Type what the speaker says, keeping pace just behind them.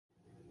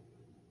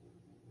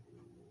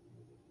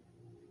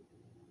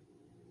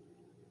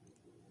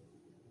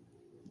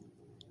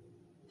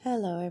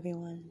Hello,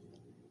 everyone,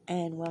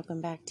 and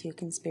welcome back to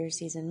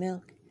Conspiracies and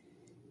Milk.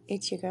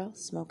 It's your girl,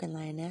 Smoking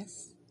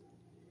Lioness,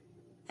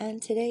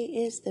 and today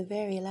is the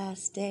very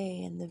last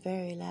day and the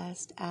very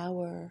last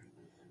hour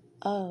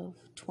of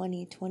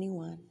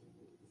 2021.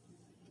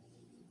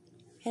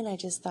 And I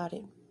just thought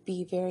it'd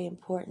be very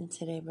important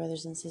today,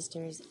 brothers and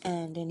sisters,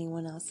 and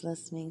anyone else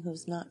listening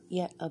who's not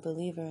yet a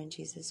believer in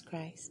Jesus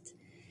Christ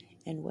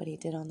and what he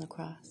did on the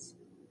cross.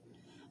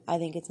 I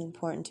think it's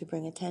important to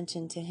bring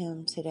attention to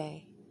him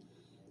today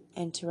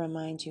and to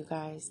remind you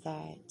guys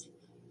that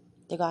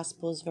the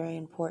gospel is very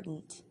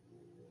important.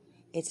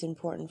 It's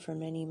important for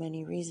many,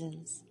 many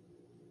reasons.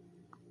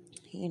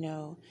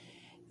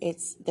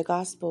 It's the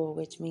gospel,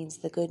 which means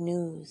the good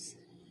news.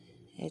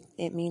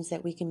 It means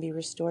that we can be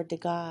restored to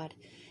God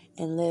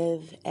and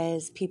live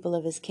as people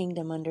of his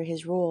kingdom under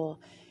his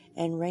rule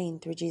and reign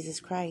through Jesus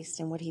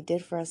Christ and what he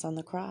did for us on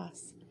the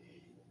cross.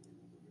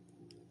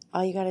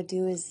 All you got to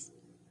do is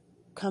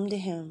come to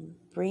him.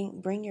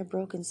 Bring your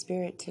broken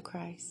spirit to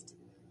Christ.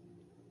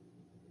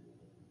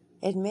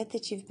 Admit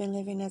that you've been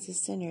living as a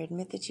sinner.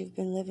 Admit that you've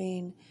been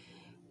living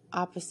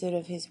opposite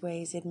of his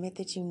ways. Admit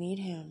that you need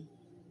him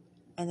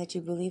and that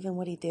you believe in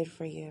what he did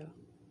for you.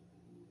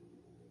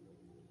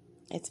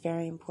 It's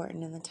very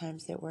important in the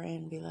times that we're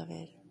in,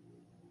 beloved.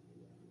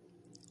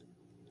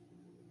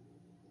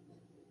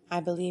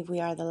 I believe we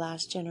are the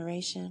last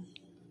generation.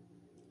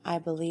 I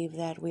believe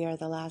that we are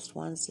the last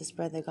ones to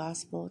spread the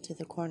gospel to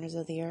the corners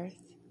of the earth.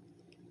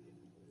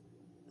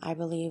 I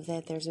believe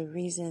that there's a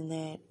reason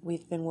that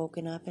we've been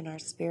woken up in our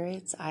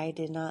spirits. I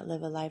did not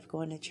live a life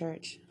going to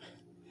church.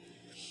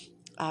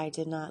 I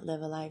did not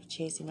live a life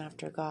chasing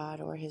after God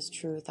or his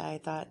truth.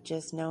 I thought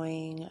just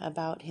knowing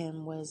about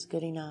him was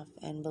good enough,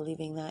 and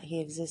believing that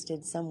he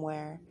existed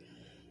somewhere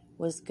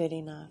was good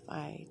enough.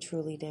 I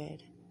truly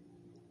did.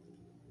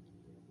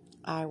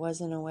 I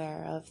wasn't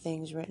aware of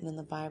things written in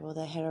the Bible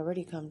that had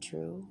already come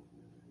true,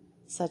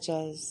 such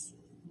as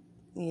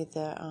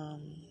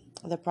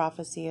the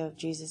prophecy of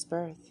Jesus'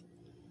 birth,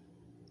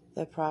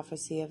 the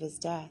prophecy of his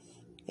death.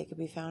 They could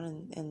be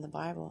found in the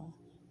Bible.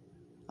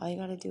 All you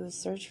got to do is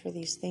search for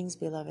these things,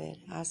 beloved.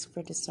 Ask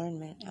for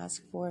discernment.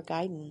 Ask for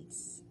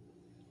guidance.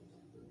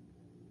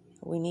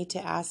 We need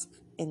to ask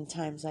in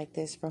times like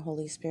this for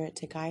Holy Spirit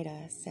to guide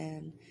us.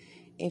 And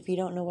if you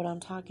don't know what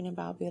I'm talking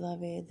about,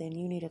 beloved, then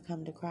you need to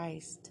come to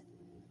Christ.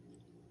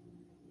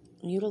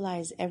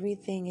 Utilize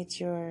everything at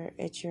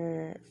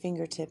your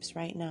fingertips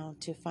right now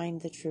to find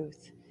the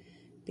truth,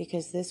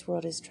 because this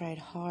world has tried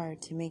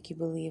hard to make you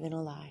believe in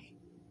a lie.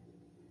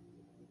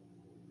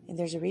 And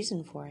there's a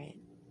reason for it.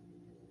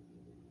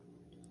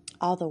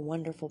 All the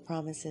wonderful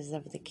promises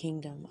of the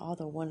kingdom, all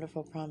the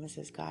wonderful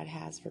promises God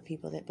has for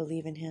people that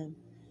believe in him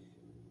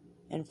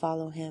and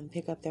follow him,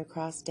 pick up their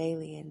cross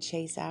daily and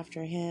chase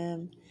after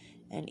him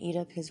and eat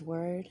up his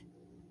word.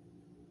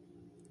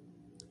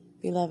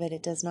 Beloved,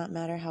 it does not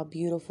matter how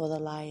beautiful the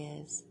lie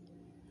is.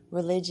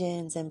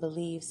 Religions and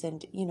beliefs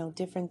and,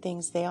 different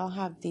things, they all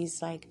have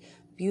these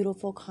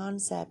beautiful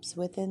concepts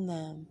within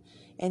them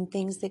and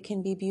things that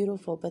can be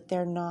beautiful, but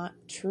they're not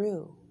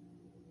true.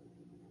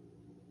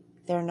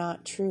 They're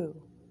not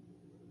true.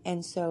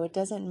 And so it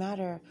doesn't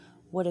matter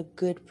what a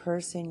good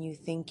person you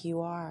think you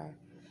are.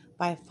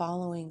 By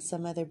following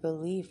some other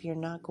belief, you're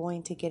not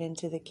going to get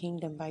into the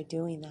kingdom by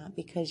doing that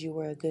because you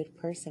were a good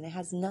person. It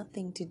has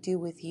nothing to do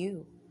with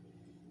you.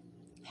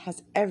 It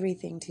has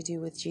everything to do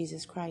with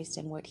Jesus Christ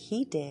and what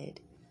he did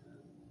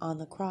on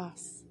the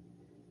cross.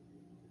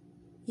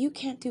 You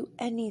can't do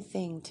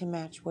anything to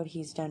match what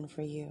he's done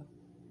for you.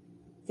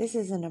 This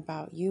isn't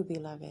about you,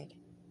 beloved.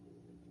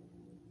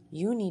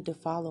 You need to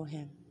follow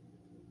him.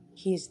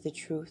 He is the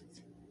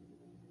truth,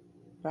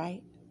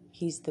 right?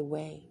 He's the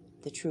way,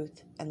 the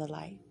truth, and the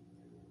light.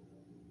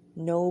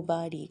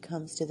 Nobody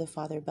comes to the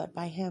Father but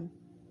by him.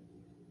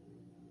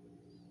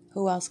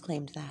 Who else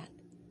claimed that?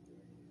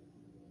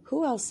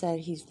 Who else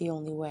said he's the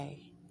only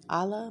way?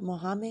 Allah,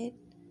 Muhammad,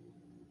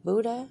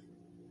 Buddha?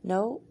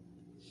 No.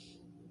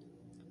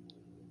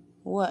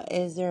 What,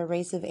 is there a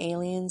race of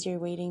aliens you're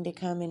waiting to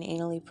come and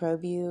anally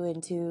probe you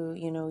into,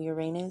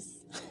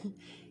 Uranus?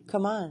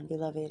 Come on,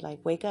 beloved,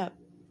 wake up.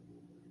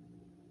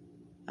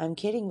 I'm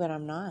kidding, but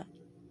I'm not.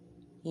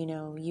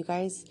 You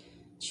guys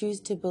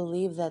choose to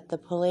believe that the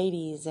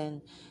Pleiades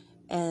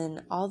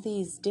and all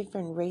these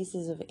different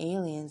races of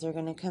aliens are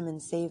going to come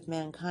and save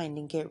mankind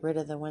and get rid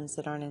of the ones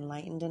that aren't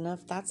enlightened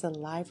enough. That's a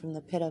lie from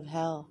the pit of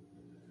hell.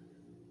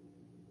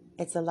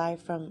 It's a lie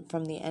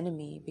from the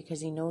enemy,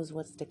 because he knows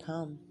what's to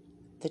come.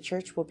 The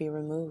church will be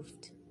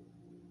removed.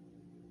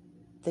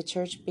 The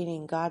church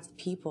being God's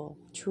people,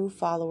 true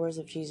followers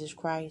of Jesus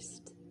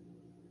Christ.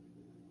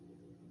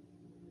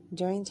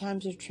 During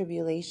times of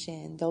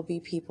tribulation, there'll be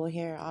people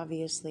here,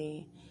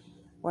 obviously.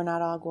 We're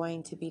not all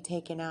going to be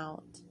taken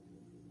out.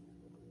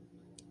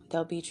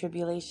 There'll be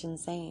tribulation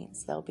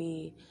saints. There'll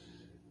be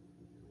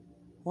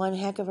one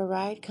heck of a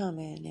ride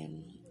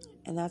coming.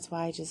 And that's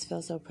why I just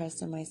feel so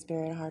pressed in my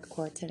spirit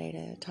hardcore today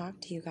to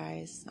talk to you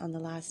guys on the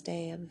last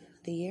day of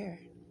the year.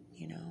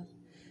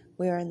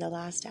 We are in the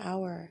last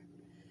hour.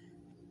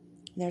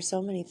 There's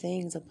so many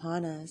things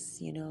upon us,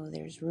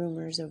 there's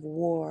rumors of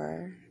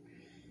war.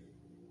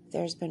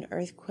 There's been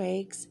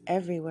earthquakes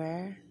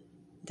everywhere,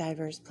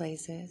 diverse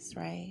places,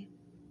 right?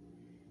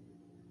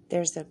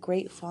 There's a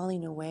great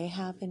falling away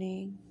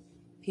happening.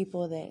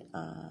 People that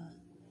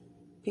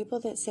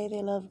say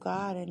they love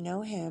God and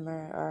know Him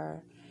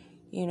are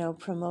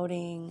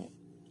promoting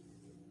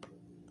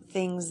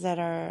things that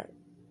are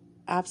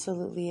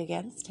absolutely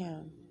against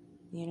Him,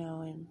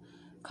 and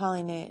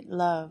calling it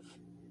love,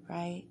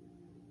 right?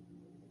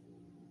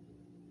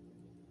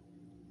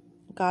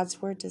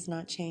 God's word does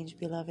not change,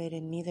 beloved,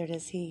 and neither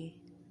does He.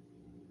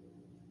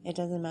 It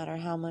doesn't matter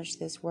how much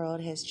this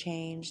world has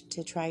changed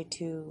to try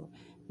to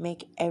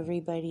make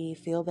everybody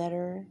feel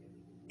better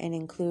and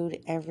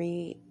include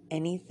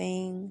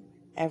anything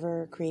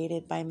ever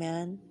created by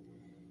man.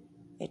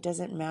 It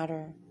doesn't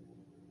matter.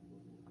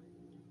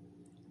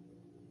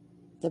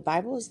 The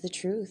Bible is the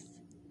truth.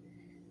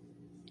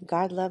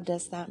 God loved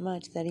us that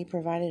much that He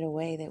provided a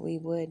way that we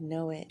would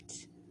know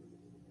it.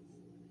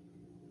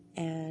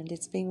 And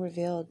it's being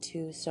revealed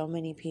to so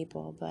many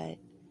people, but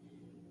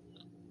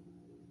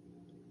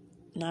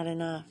not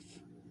enough,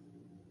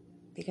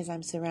 because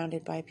I'm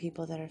surrounded by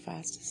people that are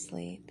fast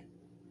asleep.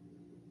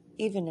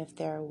 Even if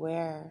they're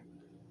aware,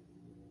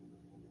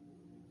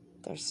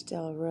 they're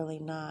still really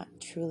not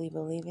truly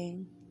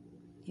believing,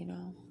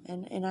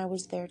 And I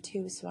was there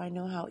too, so I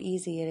know how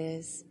easy it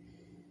is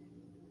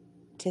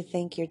to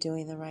think you're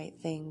doing the right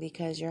thing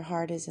because your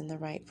heart is in the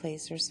right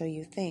place, or so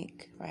you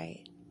think,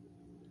 right?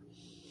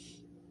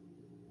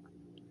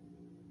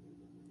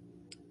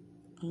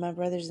 My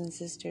brothers and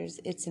sisters,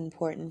 it's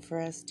important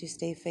for us to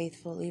stay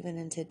faithful even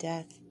unto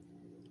death,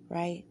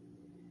 right?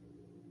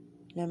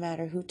 No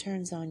matter who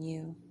turns on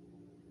you,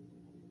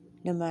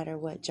 no matter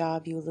what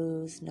job you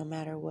lose, no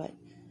matter what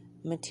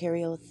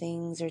material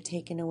things are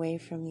taken away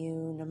from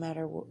you, no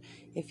matter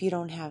if you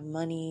don't have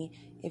money,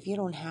 if you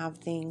don't have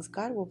things,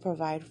 God will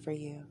provide for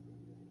you.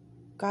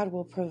 God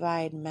will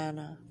provide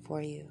manna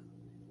for you.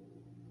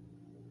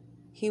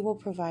 He will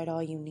provide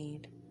all you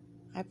need.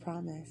 I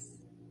promise.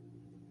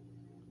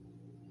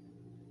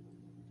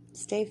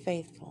 Stay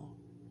faithful.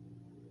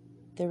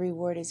 The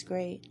reward is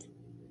great.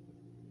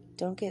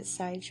 Don't get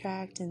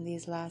sidetracked in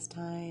these last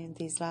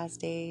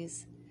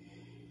days.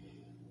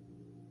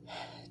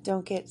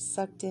 Don't get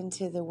sucked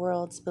into the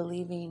world's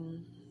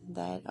believing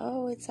that,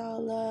 it's all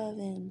love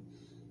and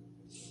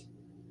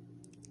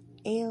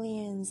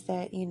aliens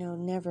that,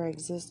 never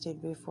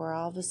existed before.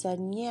 All of a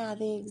sudden, yeah,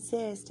 they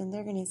exist and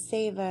they're going to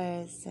save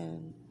us.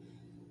 And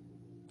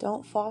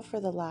don't fall for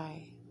the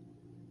lie.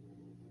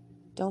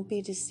 Don't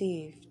be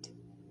deceived.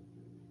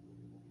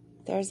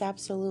 There's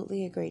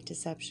absolutely a great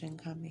deception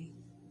coming.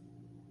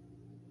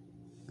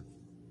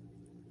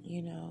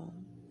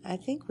 I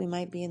think we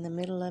might be in the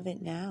middle of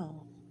it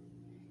now.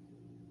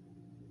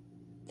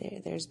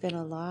 There's been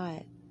a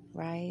lot,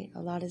 right? A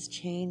lot has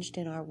changed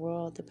in our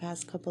world the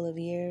past couple of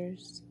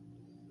years.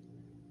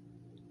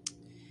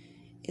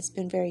 It's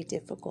been very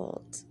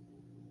difficult.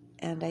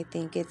 And I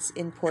think it's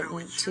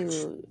important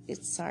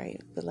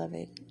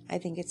beloved. I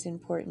think it's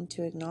important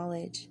to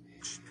acknowledge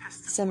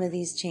some of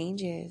these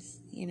changes,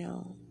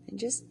 and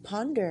just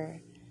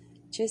ponder.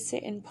 Just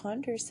sit and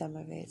ponder some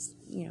of it.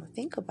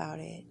 Think about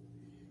it.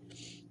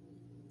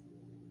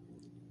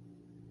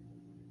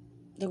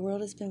 The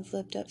world has been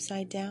flipped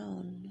upside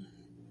down.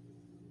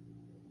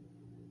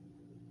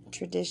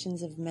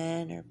 Traditions of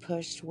men are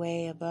pushed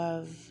way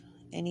above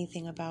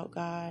anything about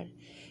God.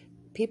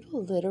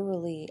 People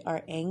literally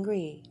are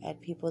angry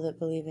at people that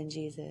believe in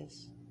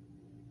Jesus.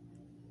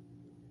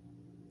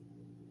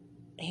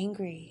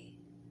 Angry.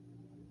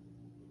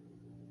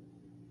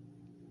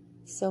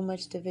 So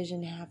much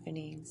division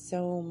happening,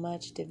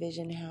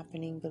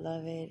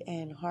 beloved,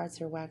 and hearts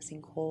are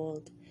waxing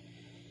cold.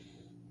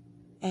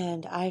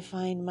 And I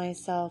find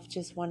myself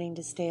just wanting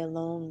to stay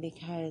alone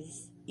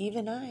because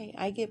even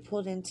I get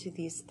pulled into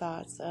these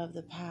thoughts of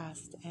the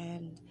past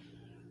and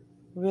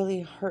really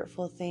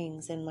hurtful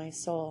things in my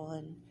soul.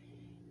 And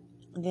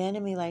the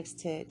enemy likes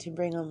to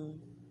bring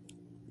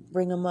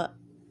them up,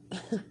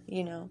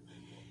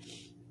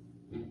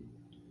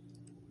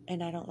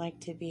 And I don't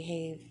like to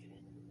behave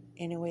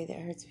in a way that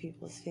hurts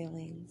people's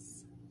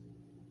feelings.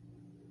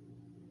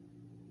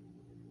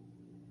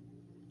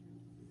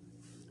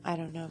 I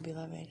don't know,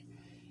 beloved.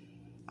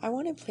 I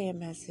want to play a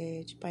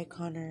message by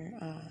Carter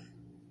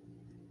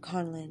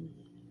Conlon,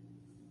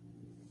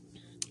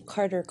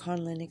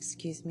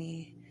 excuse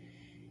me.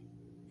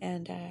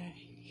 And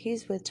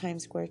he's with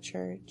Times Square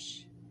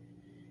Church.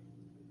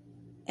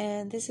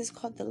 And this is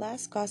called The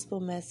Last Gospel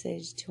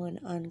Message to an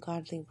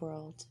Ungodly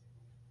World.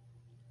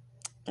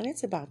 And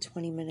it's about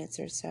 20 minutes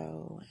or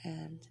so.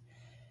 And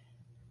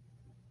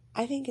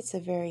I think it's a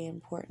very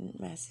important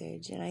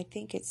message. And I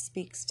think it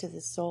speaks to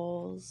the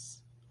souls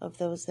of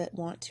those that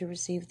want to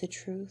receive the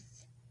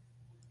truth.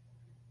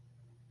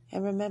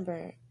 And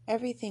remember,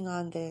 everything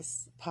on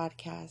this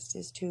podcast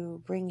is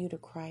to bring you to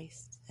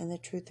Christ and the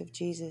truth of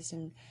Jesus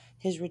and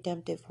His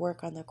redemptive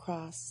work on the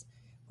cross,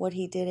 what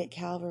He did at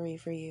Calvary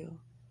for you,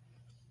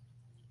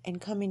 and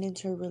coming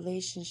into a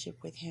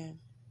relationship with Him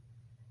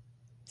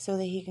so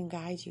that he can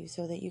guide you,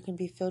 so that you can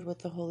be filled with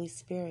the Holy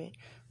Spirit.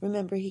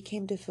 Remember, he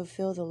came to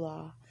fulfill the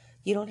law.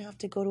 You don't have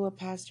to go to a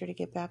pastor to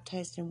get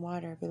baptized in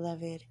water,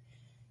 beloved.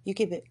 You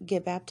can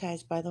get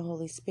baptized by the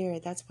Holy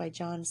Spirit. That's why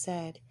John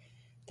said,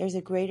 there's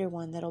a greater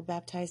one that'll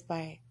baptize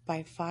by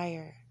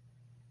fire,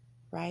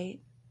 right?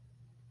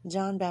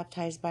 John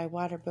baptized by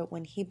water, but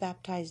when he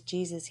baptized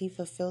Jesus, he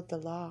fulfilled the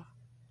law.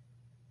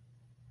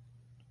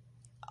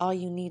 All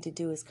you need to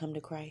do is come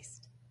to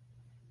Christ.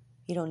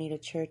 You don't need a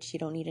church. You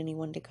don't need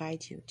anyone to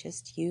guide you.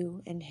 Just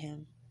you and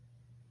him.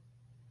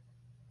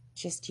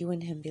 Just you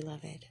and him,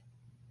 beloved.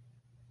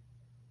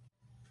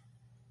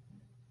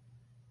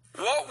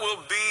 What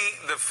will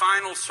be the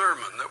final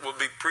sermon that will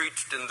be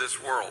preached in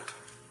this world?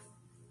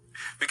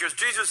 Because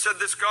Jesus said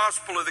this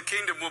gospel of the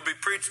kingdom will be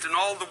preached in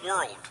all the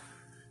world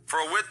for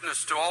a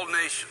witness to all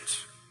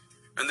nations,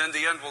 and then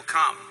the end will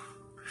come.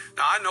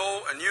 Now I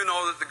know, and you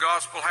know, that the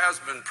gospel has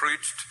been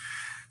preached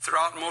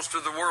throughout most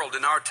of the world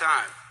in our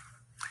time.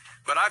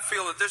 But I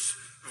feel that this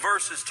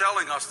verse is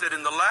telling us that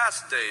in the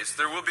last days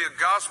there will be a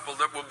gospel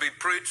that will be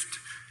preached.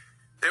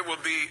 It will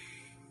be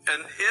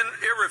an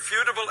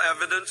irrefutable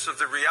evidence of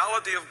the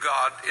reality of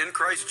God in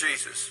Christ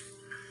Jesus,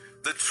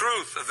 the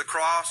truth of the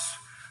cross,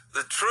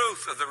 the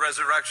truth of the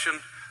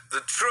resurrection,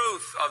 the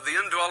truth of the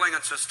indwelling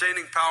and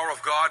sustaining power of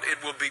God.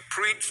 It will be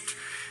preached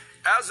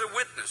as a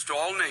witness to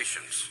all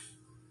nations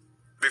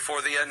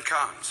before the end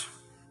comes.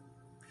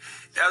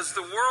 As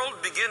the world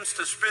begins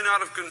to spin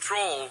out of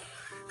control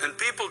and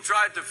people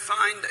try to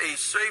find a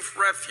safe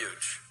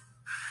refuge,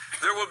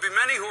 there will be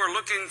many who are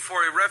looking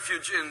for a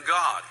refuge in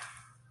God,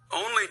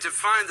 only to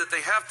find that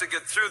they have to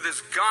get through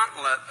this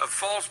gauntlet of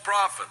false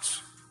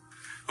prophets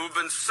who've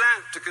been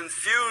sent to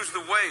confuse the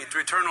way to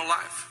eternal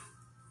life.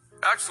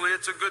 Actually,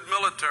 it's a good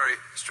military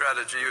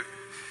strategy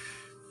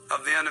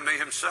of the enemy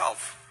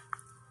himself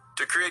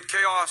to create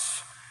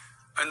chaos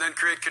and then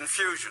create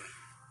confusion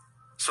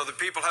so that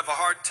people have a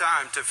hard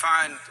time to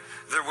find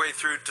their way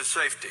through to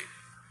safety.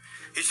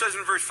 He says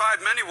in verse 5,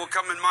 many will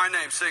come in my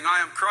name, saying,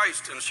 I am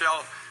Christ, and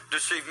shall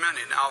deceive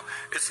many. Now,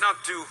 it's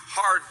not too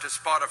hard to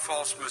spot a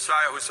false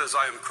Messiah who says,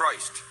 I am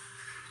Christ.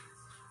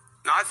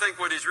 Now, I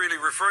think what he's really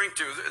referring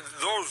to,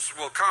 those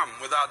will come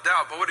without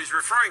doubt, but what he's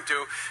referring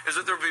to is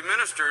that there will be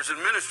ministers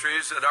and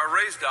ministries that are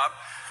raised up,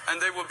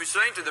 and they will be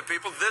saying to the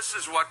people, this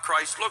is what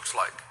Christ looks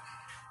like.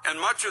 And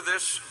much of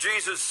this,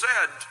 Jesus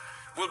said,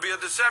 will be a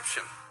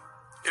deception.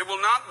 It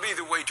will not be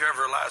the way to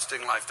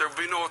everlasting life. There will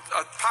be no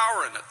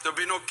power in it. There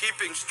will be no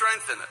keeping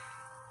strength in it.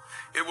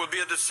 It will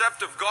be a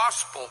deceptive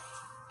gospel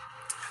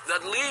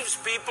that leaves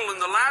people in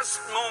the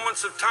last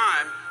moments of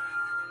time,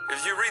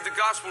 if you read the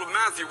Gospel of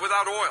Matthew,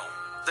 without oil.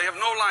 They have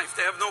no life.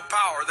 They have no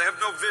power. They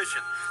have no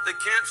vision. They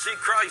can't see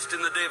Christ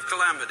in the day of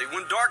calamity.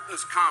 When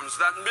darkness comes,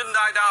 that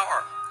midnight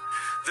hour,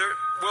 there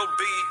will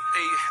be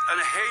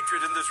a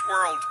hatred in this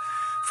world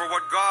for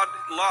what God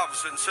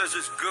loves and says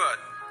is good.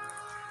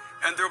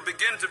 And there will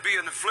begin to be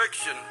an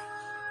affliction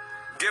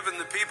given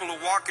the people who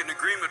walk in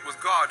agreement with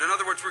God. In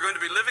other words, we're going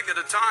to be living at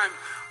a time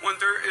when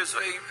there is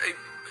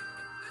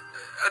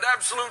an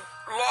absolute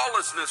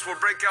lawlessness will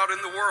break out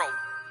in the world.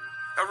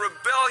 A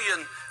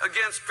rebellion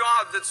against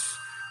God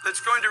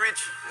that's going to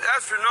reach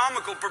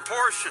astronomical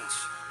proportions.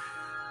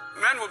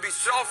 Men will be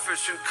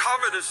selfish and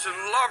covetous and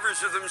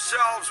lovers of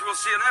themselves. We'll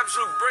see an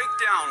absolute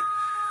breakdown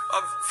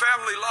of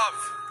family love.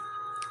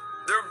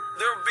 There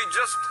will be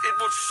it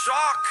will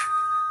shock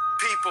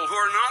people who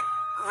are not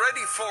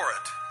ready for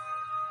it.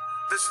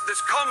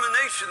 This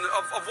culmination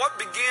of what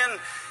began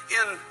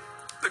in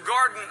the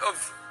Garden of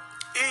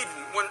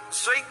Eden, when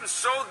Satan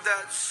sowed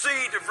that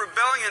seed of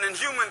rebellion in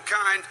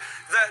humankind,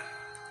 that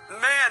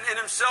man in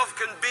himself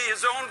can be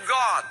his own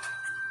God.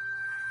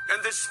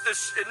 And this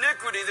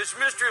iniquity, this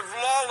mystery of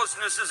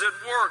lawlessness is at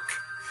work.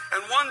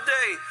 And one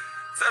day,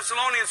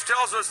 Thessalonians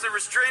tells us the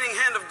restraining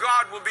hand of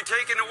God will be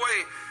taken away,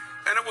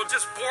 and it will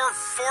just pour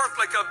forth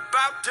like a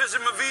baptism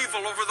of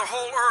evil over the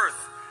whole earth.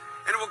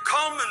 And it will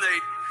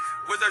culminate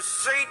with a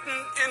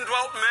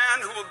Satan-indwelt man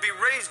who will be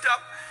raised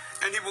up,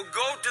 and he will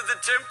go to the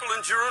temple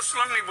in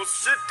Jerusalem, and he will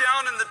sit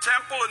down in the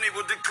temple, and he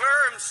will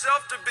declare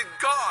himself to be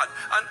God.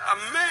 A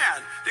man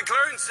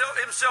declaring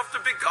himself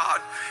to be God.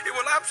 It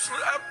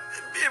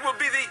will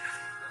be the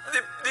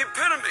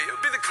epitome, it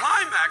will be the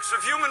climax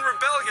of human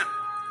rebellion.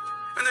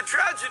 And the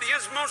tragedy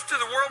is most of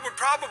the world would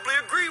probably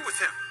agree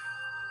with him.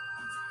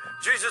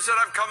 Jesus said,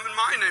 I've come in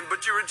my name,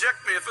 but you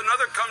reject me. If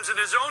another comes in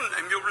his own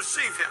name, you'll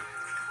receive him.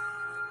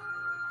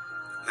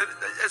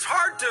 It's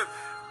hard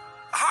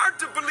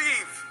to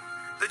believe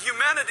that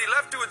humanity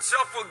left to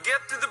itself will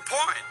get to the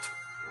point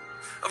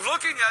of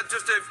looking at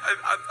just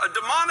a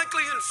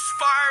demonically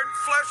inspired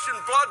flesh and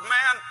blood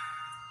man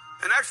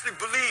and actually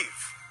believe.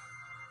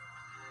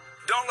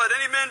 Don't let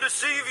any man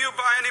deceive you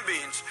by any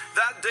means.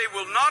 That day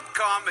will not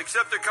come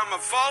except there come a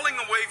falling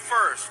away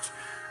first,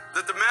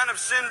 that the man of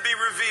sin be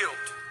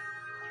revealed,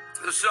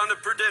 the son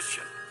of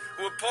perdition,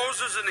 who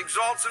opposes and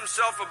exalts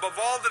himself above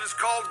all that is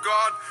called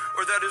God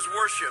or that is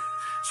worshipped,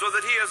 so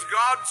that he as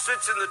God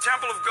sits in the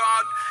temple of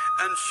God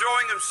and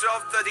showing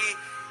himself that he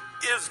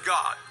is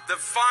God. The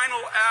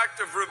final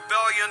act of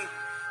rebellion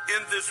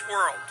in this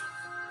world.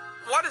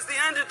 What is the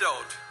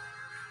antidote?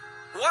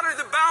 What are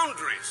the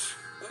boundaries?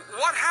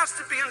 What has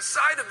to be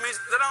inside of me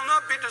that I'll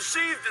not be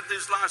deceived in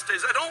these last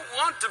days? I don't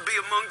want to be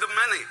among the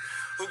many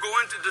who go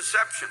into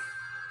deception.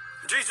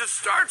 Jesus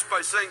starts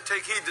by saying,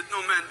 take heed that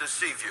no man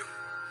deceive you.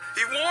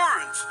 He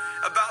warns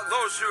about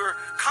those who are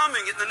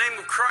coming in the name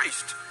of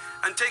Christ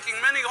and taking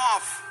many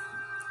off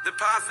the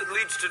path that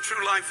leads to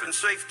true life and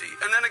safety.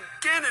 And then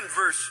again in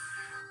verse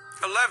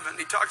 11,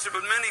 he talks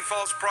about many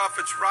false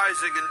prophets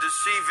rising and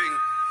deceiving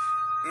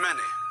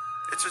many.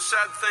 It's a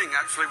sad thing,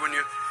 actually, when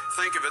you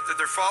think of it, that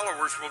their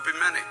followers will be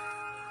many.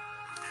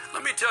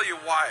 Let me tell you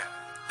why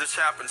this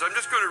happens. I'm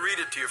just going to read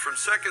it to you from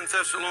 2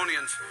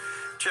 Thessalonians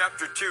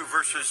chapter 2,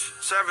 verses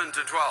 7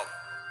 to 12.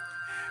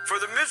 For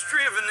the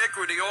mystery of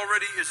iniquity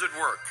already is at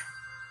work.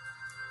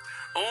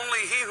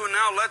 Only he who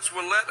now lets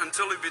will let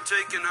until he be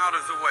taken out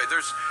of the way.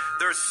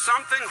 There's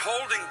something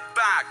holding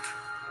back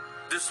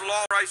this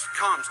law. Christ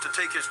comes to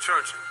take his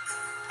church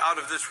out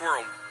of this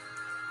world.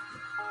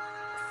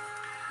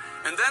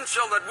 And then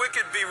shall that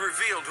wicked be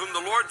revealed, whom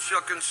the Lord shall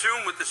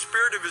consume with the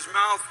spirit of his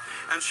mouth,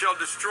 and shall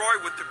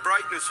destroy with the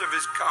brightness of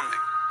his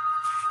coming.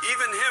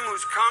 Even him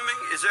whose coming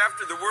is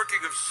after the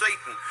working of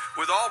Satan,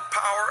 with all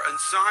power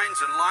and signs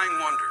and lying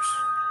wonders,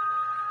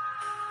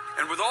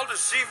 and with all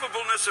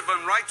deceivableness of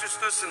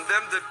unrighteousness in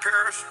them that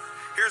perished.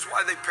 Here's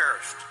why they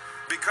perished: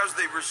 because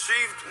they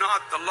received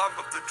not the love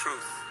of the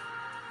truth,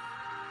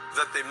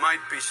 that they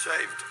might be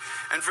saved.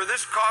 And for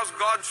this cause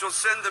God shall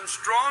send them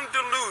strong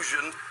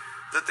delusion,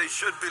 that they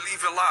should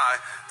believe a lie,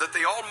 that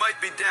they all might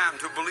be damned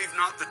who believe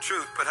not the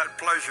truth, but had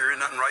pleasure in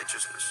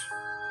unrighteousness.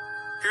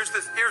 Here's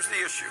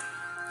the issue.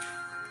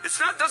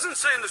 Doesn't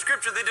say in the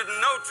scripture they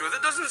didn't know truth.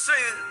 It doesn't say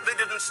they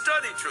didn't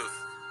study truth.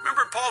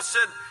 Remember, Paul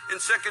said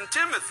in 2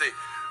 Timothy,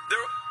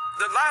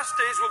 the last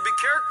days will be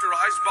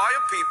characterized by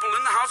a people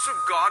in the house of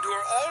God who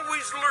are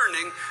always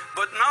learning,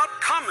 but not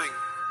coming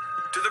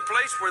to the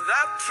place where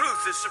that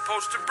truth is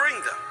supposed to bring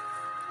them.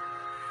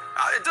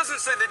 It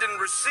doesn't say they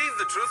didn't receive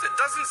the truth. It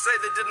doesn't say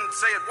they didn't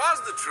say it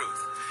was the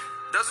truth.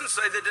 It doesn't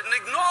say they didn't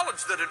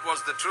acknowledge that it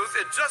was the truth.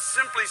 It just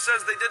simply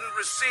says they didn't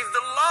receive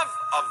the love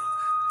of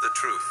the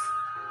truth.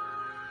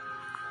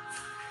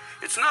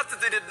 It's not that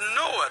they didn't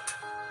know it,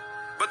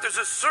 but there's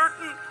a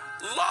certain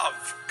love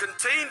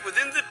contained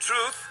within the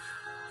truth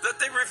that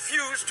they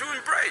refuse to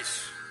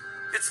embrace.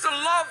 It's the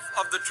love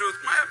of the truth.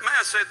 May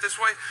I say it this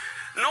way?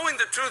 Knowing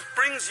the truth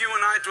brings you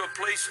and I to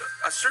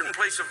a certain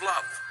place of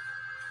love.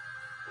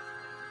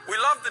 We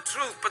love the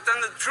truth, but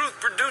then the truth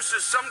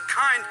produces some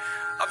kind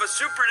of a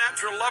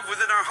supernatural love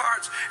within our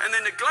hearts, and they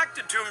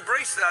neglected to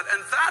embrace that,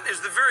 and that is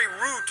the very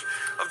root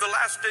of the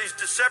last days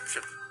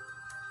deception.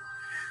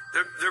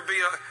 There'll be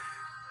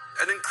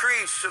an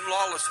increase in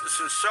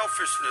lawlessness and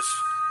selfishness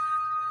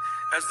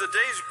as the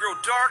days grow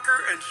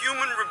darker and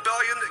human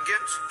rebellion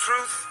against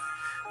truth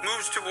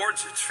moves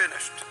towards its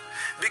finished.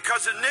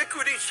 Because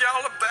iniquity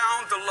shall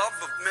abound, the love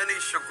of many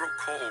shall grow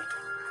cold.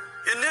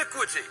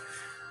 Iniquity.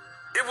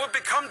 It will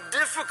become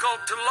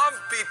difficult to love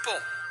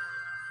people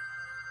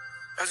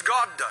as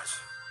God does.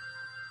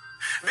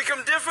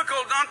 Become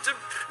difficult not to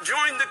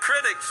join the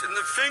critics and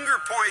the finger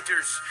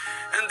pointers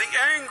and the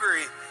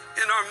angry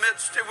in our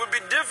midst. It would be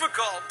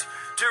difficult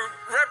to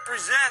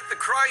represent the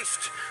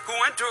Christ who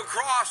went to a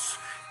cross,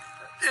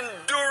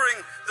 enduring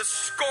the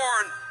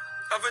scorn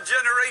of a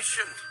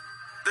generation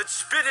that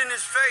spit in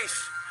his face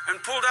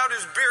and pulled out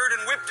his beard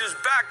and whipped his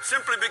back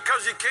simply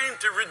because he came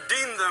to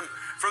redeem them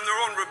from their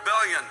own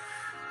rebellion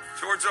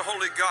towards a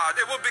holy God.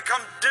 It will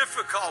become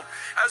difficult.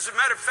 As a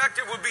matter of fact,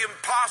 it will be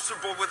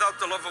impossible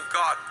without the love of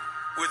God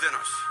within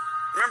us.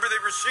 Remember, they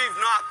received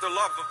not the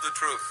love of the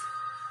truth.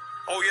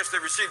 Oh yes, they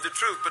received the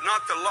truth, but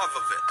not the love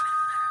of it.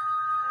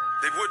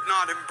 They would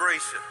not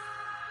embrace it.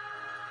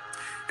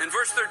 And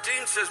verse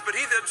 13 says, but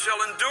he that shall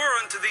endure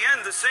unto the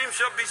end, the same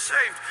shall be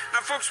saved.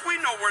 Now folks, we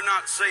know we're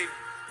not saved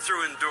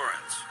through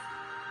endurance.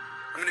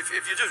 I mean, if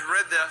you just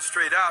read that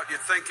straight out,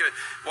 you'd think,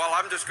 well,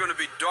 I'm just going to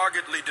be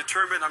doggedly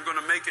determined, I'm going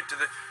to make it to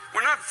the...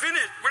 We're not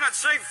finished. We're not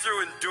saved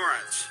through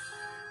endurance.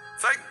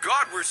 Thank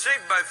God we're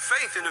saved by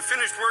faith in a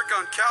finished work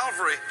on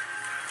Calvary.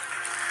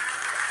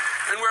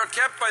 And we're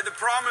kept by the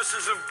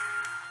promises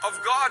of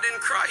God in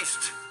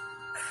Christ.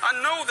 I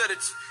know that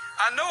it's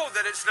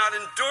not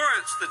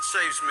endurance that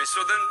saves me. So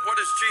then what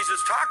is Jesus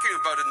talking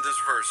about in this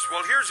verse?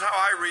 Well, here's how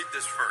I read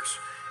this verse.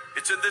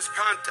 It's in this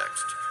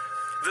context.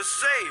 The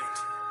saved,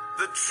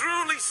 the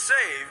truly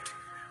saved,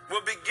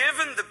 will be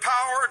given the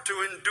power to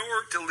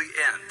endure till the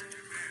end.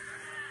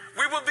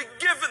 We will be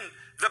given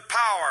the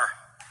power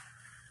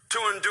to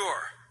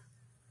endure.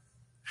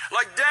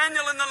 Like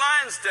Daniel in the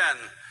lion's den,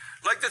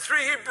 like the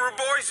 3 Hebrew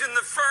boys in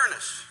the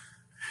furnace.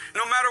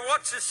 No matter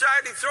what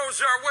society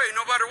throws our way,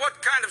 no matter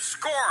what kind of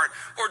scorn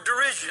or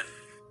derision,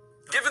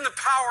 given the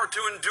power to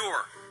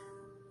endure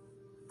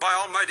by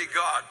Almighty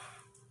God.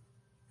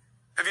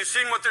 Have you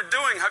seen what they're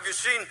doing? Have you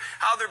seen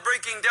how they're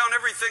breaking down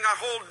everything I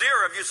hold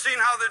dear? Have you seen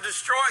how they're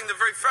destroying the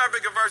very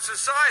fabric of our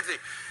society?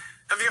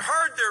 Have you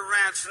heard their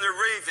rants and their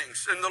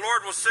ravings? And the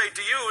Lord will say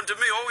to you and to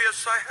me, oh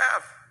yes, I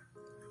have.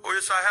 Oh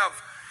yes, I have.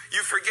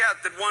 You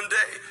forget that one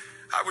day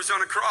I was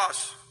on a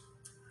cross.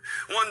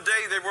 One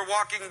day they were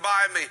walking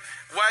by me,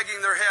 wagging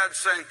their heads,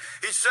 saying,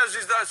 he says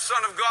he's the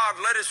Son of God.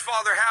 Let his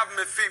Father have him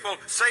if he will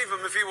save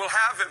him, if he will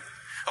have him.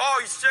 Oh,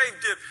 he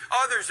saved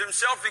others.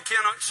 Himself he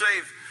cannot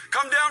save.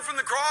 Come down from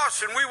the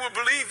cross and we will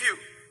believe you.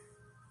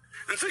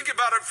 And think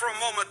about it for a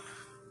moment.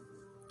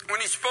 When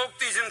he spoke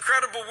these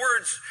incredible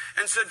words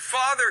and said,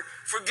 Father,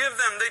 forgive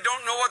them. They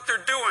don't know what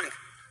they're doing.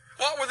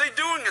 What were they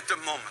doing at the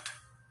moment?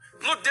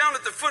 Look down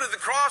at the foot of the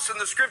cross, and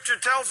the scripture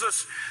tells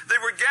us they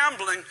were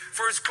gambling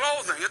for his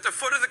clothing at the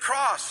foot of the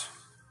cross.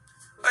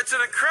 It's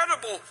an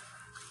incredible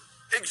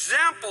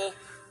example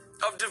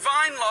of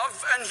divine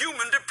love and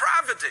human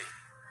depravity.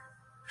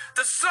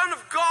 The Son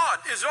of God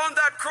is on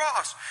that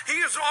cross.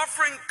 He is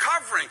offering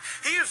covering.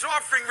 He is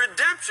offering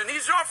redemption.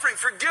 He's offering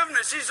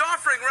forgiveness. He's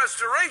offering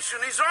restoration.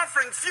 He's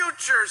offering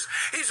futures.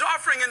 He's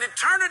offering an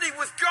eternity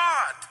with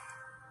God.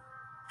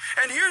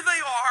 And here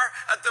they are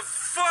at the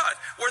foot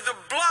where the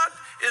blood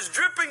is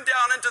dripping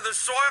down into the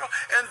soil,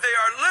 and they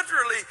are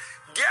literally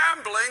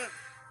gambling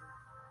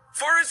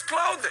for his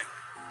clothing.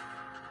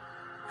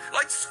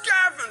 Like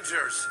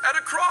scavengers at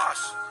a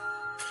cross.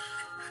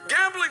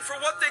 Gambling for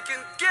what they can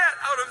get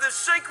out of this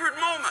sacred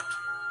moment.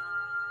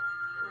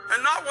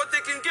 And not what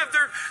they can give.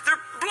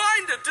 They're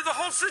blinded to the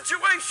whole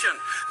situation.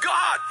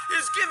 God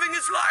is giving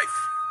his life.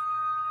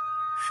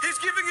 He's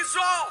giving his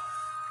all.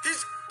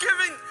 He's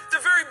giving the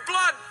very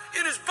blood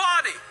in his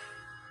body.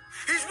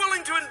 He's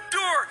willing to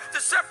endure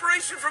the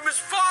separation from his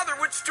Father,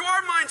 which to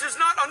our minds is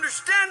not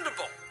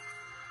understandable.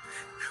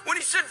 When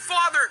he said,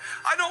 Father,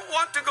 I don't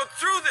want to go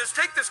through this,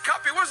 take this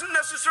cup, he wasn't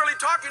necessarily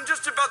talking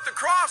just about the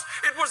cross.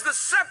 It was the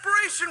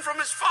separation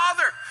from his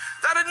Father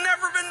that had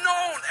never been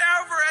known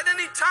ever at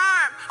any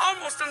time.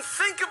 Almost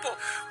unthinkable.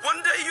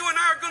 One day you and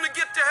I are going to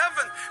get to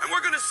heaven, and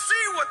we're going to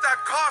see what that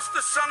cost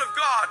the Son of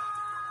God.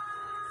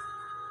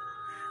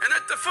 And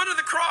at the foot of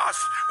the cross,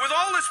 with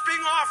all this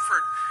being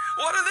offered,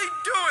 what are they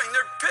doing?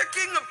 They're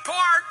picking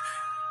apart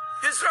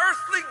his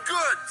earthly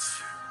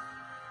goods.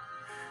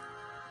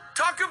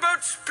 Talk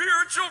about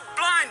spiritual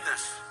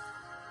blindness.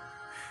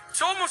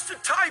 It's almost a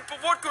type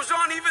of what goes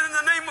on even in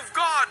the name of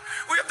God.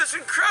 We have this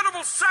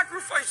incredible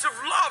sacrifice of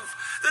love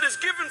that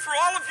is given for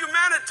all of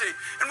humanity.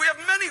 And we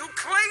have many who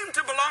claim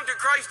to belong to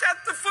Christ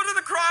at the foot of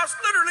the cross,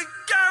 literally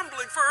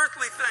gambling for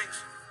earthly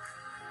things.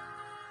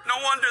 No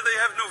wonder they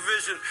have no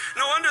vision.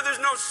 No wonder there's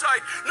no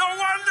sight. No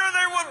wonder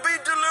they will be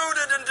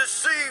deluded and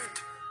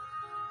deceived.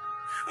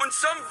 When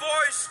some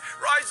voice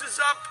rises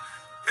up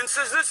and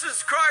says, this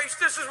is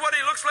Christ, this is what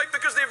he looks like,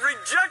 because they've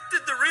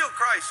rejected the real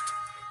Christ,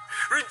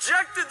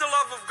 rejected the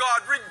love of God,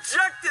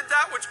 rejected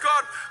that which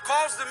God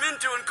calls them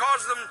into and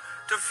caused them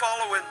to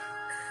follow in.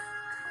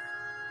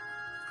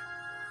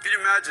 Can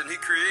you imagine?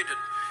 He created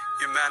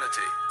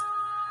humanity.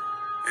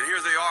 And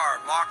here they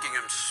are, mocking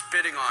him,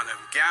 spitting on him,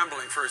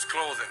 gambling for his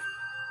clothing.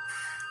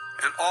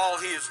 And all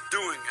he is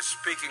doing is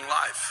speaking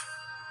life.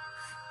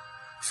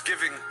 He's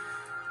giving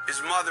his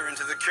mother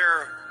into the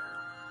care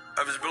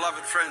of his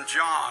beloved friend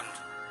John.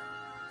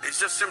 He's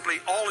just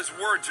simply, all his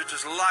words are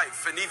just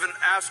life, and even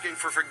asking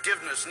for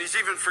forgiveness. And he's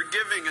even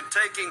forgiving and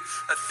taking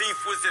a thief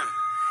with him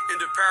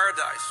into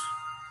paradise.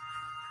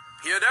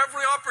 He had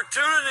every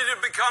opportunity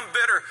to become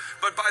bitter,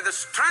 but by the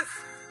strength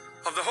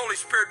of the Holy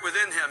Spirit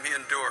within him, he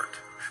endured.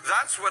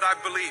 That's what I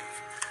believe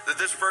that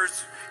this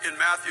verse in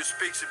Matthew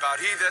speaks about.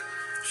 He that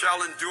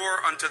shall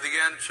endure unto the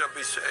end shall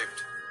be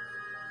saved.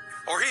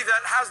 Or he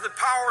that has the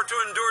power to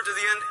endure to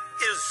the end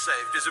is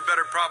saved, is a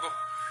better probable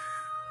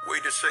way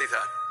to say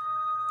that.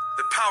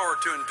 The power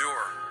to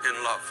endure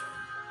in love.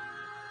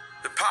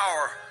 The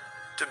power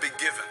to be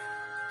given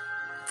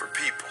for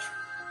people.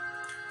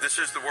 This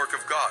is the work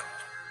of God,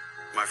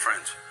 my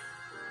friends.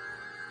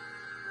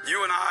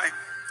 You and I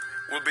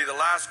will be the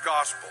last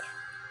gospel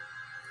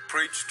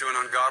preached to an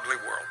ungodly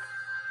world.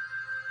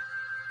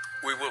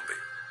 We will be.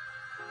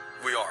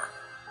 We are.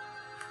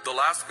 The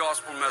last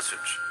gospel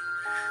message,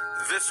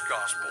 this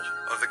gospel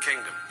of the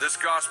kingdom, this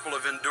gospel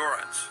of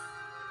endurance,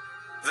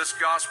 this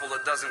gospel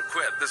that doesn't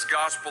quit, this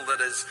gospel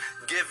that is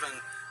given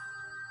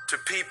to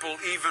people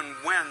even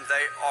when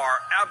they are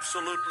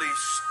absolutely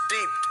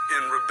steeped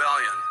in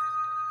rebellion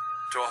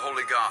to a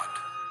holy God.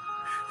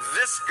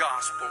 This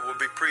gospel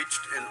will be preached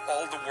in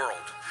all the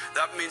world.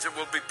 That means it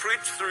will be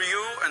preached through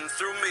you and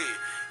through me,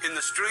 in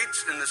the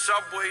streets, in the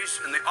subways,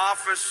 in the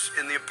office,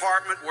 in the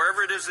apartment, wherever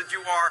it is that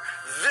you are.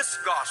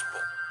 This gospel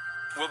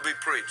will be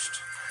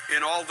preached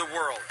in all the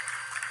world.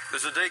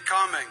 There's a day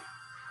coming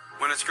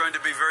when it's going to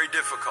be very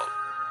difficult.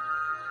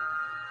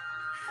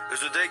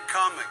 There's a day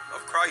coming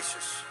of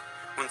crisis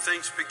when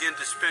things begin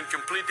to spin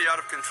completely out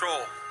of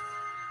control,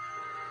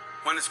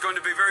 when it's going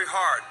to be very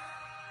hard.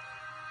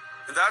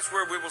 And that's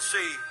where we will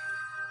see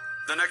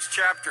the next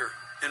chapter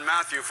in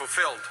Matthew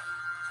fulfilled.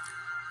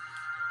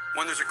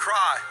 When there's a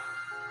cry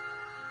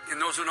in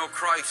those who know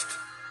Christ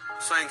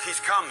saying,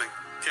 he's coming,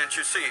 can't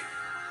you see?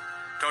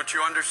 Don't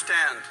you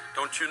understand?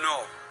 Don't you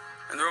know?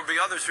 And there will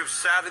be others who've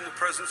sat in the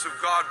presence of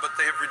God, but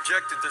they have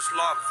rejected this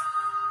love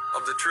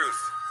of the truth.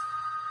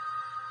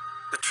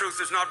 The truth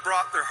has not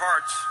brought their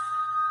hearts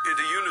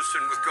into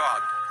unison with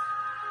God.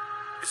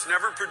 It's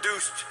never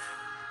produced,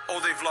 oh,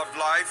 they've loved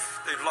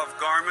life, they've loved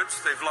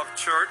garments, they've loved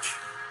church,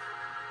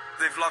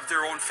 they've loved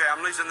their own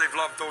families, and they've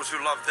loved those who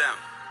love them.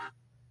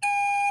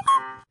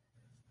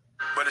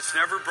 But it's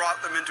never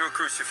brought them into a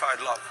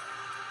crucified love,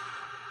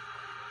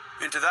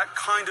 into that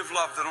kind of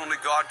love that only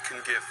God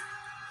can give.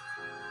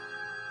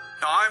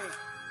 Now, I'm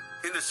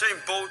in the same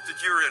boat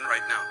that you're in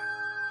right now.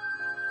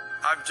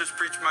 I've just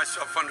preached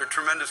myself under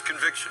tremendous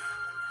conviction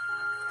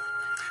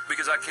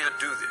because I can't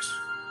do this,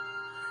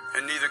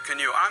 and neither can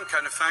you. I'm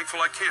kind of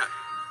thankful I can't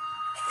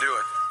do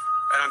it,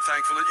 and I'm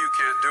thankful that you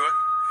can't do it.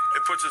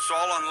 It puts us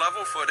all on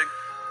level footing.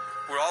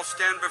 We all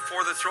stand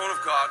before the throne of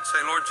God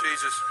saying, Lord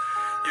Jesus,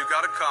 you've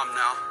got to come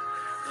now.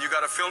 You've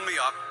got to fill me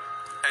up,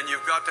 and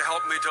you've got to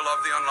help me to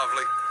love the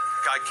unlovely.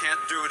 I can't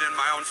do it in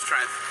my own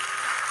strength.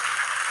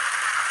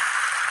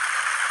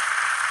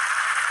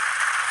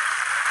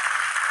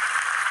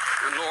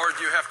 And Lord,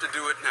 you have to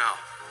do it now.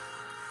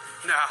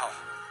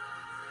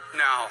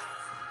 Now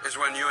is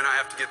when you and I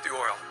have to get the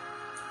oil.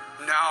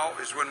 Now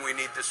is when we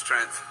need the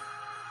strength.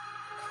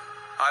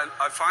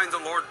 I find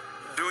the Lord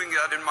doing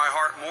that in my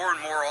heart more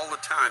and more all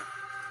the time,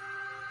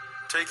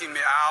 taking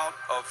me out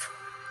of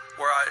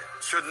where I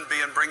shouldn't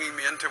be and bringing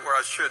me into where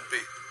I should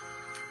be.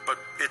 But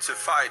it's a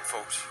fight,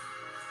 folks.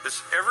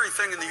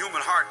 Everything in the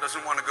human heart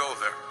doesn't want to go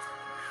there.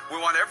 We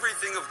want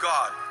everything of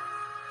God.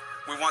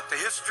 We want the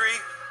history.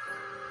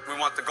 We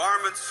want the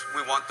garments.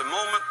 We want the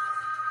moment.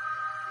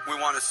 We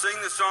want to sing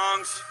the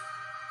songs.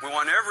 We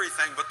want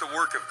everything but the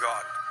work of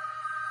God,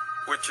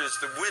 which is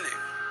the winning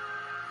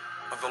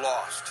of the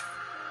lost.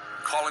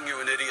 Calling you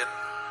an idiot,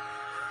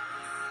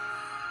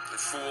 a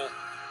fool,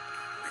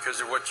 because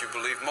of what you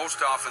believe. Most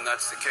often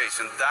that's the case,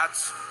 and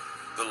that's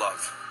the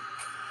love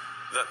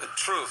that the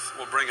truth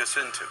will bring us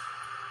into.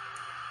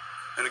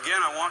 And again,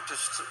 I want to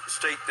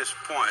state this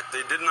point.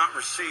 They did not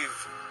receive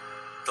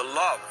the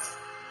love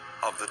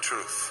of the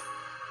truth.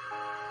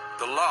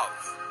 The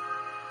love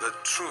that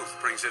truth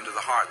brings into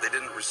the heart. They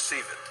didn't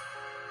receive it.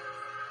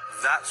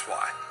 That's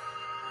why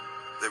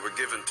they were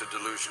given to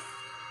delusion.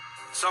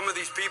 Some of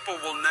these people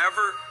will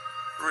never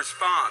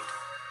respond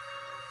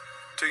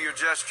to your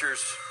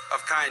gestures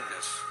of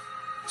kindness.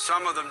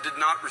 Some of them did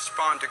not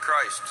respond to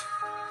Christ.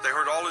 They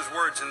heard all his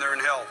words and they're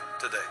in hell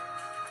today.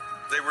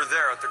 They were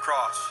there at the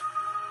cross,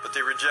 but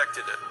they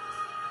rejected it.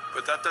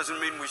 But that doesn't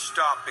mean we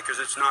stop because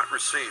it's not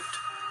received.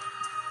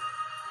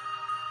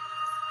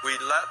 We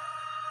let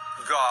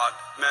God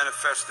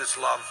manifest this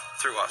love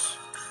through us.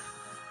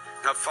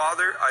 Now,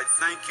 Father, I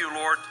thank you,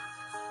 Lord.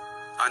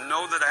 I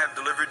know that I have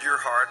delivered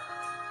your heart.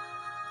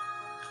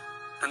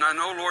 And I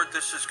know, Lord,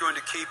 this is going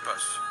to keep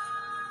us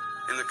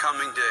in the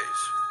coming days.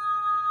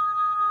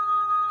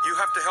 You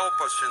have to help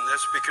us in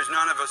this because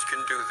none of us can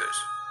do this.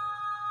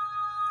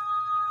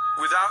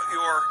 Without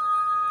your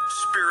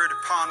Spirit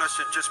upon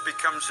us, it just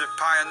becomes a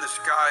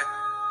pie-in-the-sky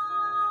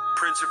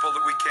principle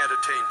that we can't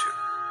attain to.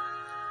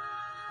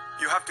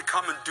 You have to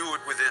come and do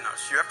it within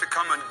us. You have to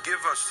come and give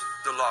us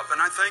the love.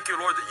 And I thank you,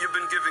 Lord, that you've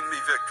been giving me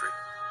victory.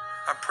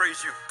 I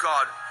praise you,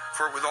 God,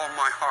 for it with all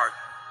my heart.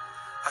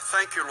 I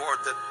thank you,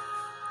 Lord, that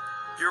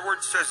your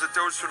word says that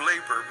those who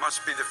labor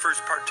must be the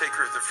first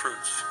partaker of the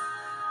fruits.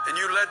 And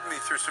you led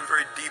me through some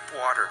very deep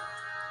water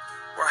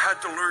where I had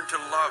to learn to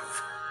love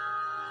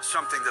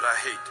something that I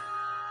hate.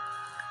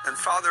 And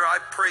Father, I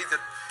pray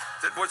that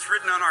what's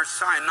written on our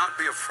sign not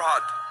be a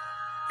fraud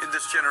in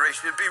this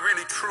generation. It be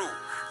really true,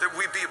 that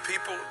we be a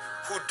people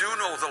who do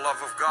know the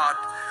love of God,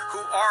 who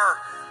are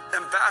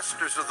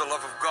ambassadors of the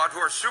love of God, who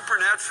are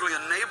supernaturally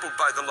enabled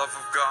by the love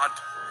of God.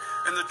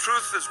 And the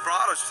truth has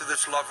brought us to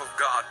this love of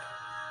God,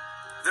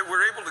 that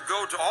we're able to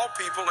go to all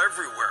people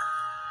everywhere,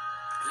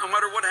 no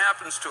matter what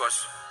happens to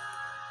us,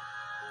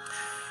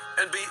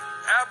 and be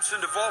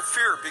absent of all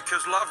fear,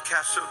 because love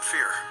casts out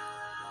fear.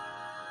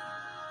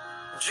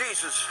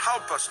 Jesus,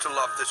 help us to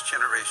love this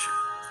generation.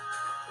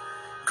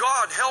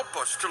 God, help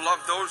us to love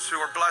those who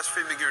are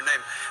blaspheming your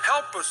name.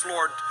 Help us,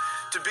 Lord,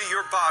 to be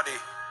your body,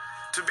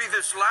 to be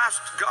this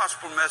last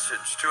gospel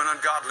message to an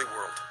ungodly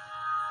world.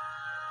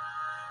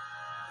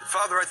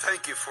 Father, I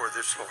thank you for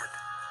this, Lord.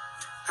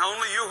 Now,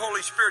 only you,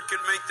 Holy Spirit,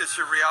 can make this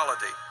a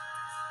reality.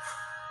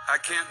 I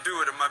can't do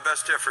it, and my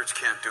best efforts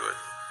can't do it.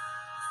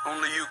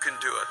 Only you can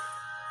do it.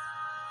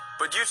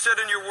 But you said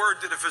in your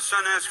word that if a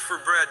son asks for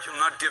bread,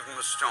 you'll not give him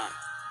a stone.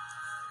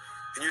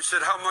 And you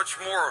said, how much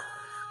more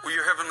will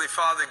your heavenly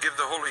Father give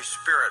the Holy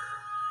Spirit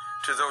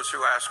to those who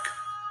ask?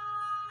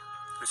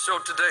 And so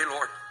today,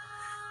 Lord,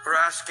 we're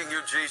asking you,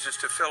 Jesus,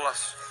 to fill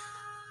us.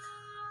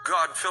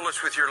 God, fill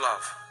us with your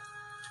love,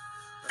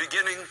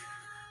 beginning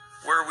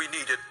where we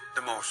need it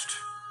the most.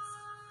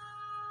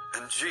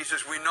 And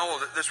Jesus, we know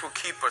that this will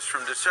keep us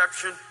from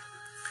deception.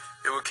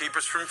 It will keep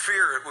us from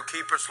fear. It will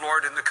keep us,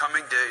 Lord, in the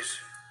coming days.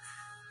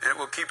 And it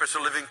will keep us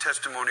a living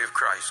testimony of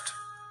Christ.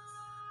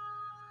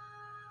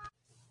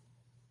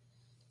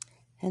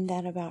 And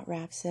that about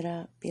wraps it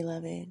up,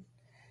 beloved.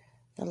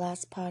 The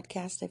last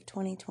podcast of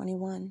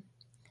 2021.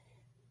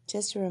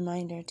 Just a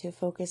reminder to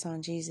focus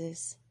on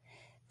Jesus.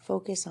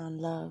 Focus on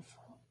love.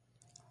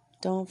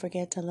 Don't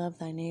forget to love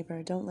thy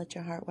neighbor. Don't let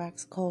your heart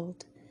wax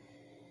cold.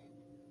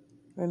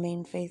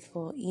 Remain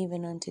faithful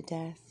even unto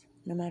death.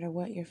 No matter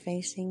what you're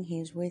facing, He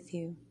is with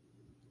you.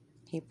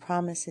 He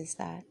promises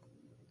that.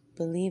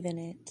 Believe in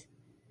it.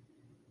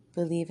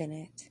 Believe in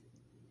it.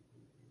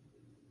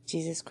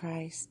 Jesus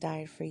Christ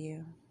died for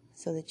you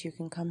so that you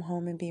can come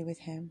home and be with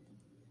Him.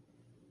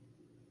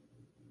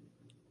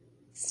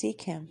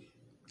 Seek Him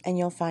and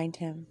you'll find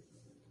Him.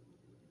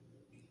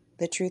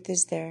 The truth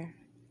is there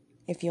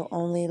if you'll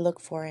only look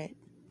for it.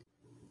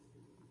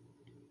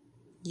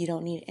 You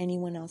don't need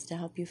anyone else to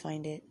help you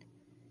find it.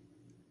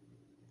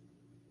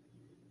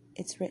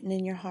 It's written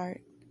in your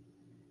heart.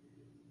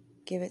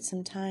 Give it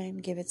some time.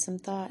 Give it some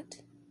thought.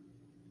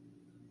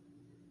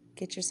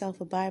 Get yourself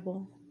a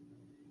Bible.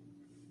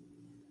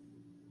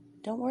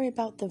 Don't worry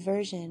about the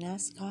version.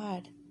 Ask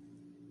God.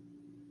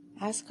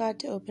 Ask God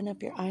to open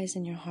up your eyes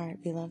and your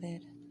heart,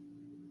 beloved.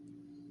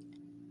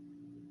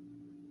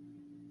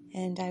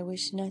 And I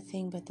wish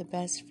nothing but the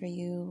best for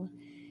you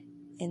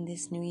in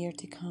this new year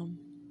to come.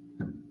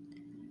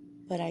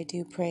 But I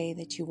do pray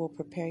that you will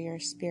prepare your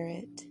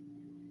spirit.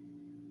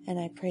 And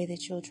I pray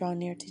that you'll draw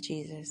near to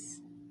Jesus.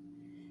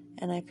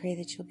 And I pray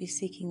that you'll be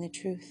seeking the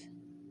truth.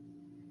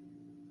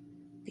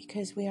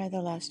 Because we are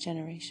the last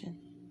generation.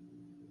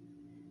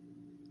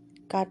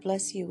 God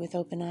bless you with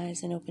open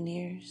eyes and open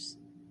ears.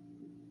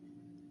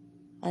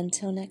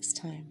 Until next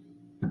time.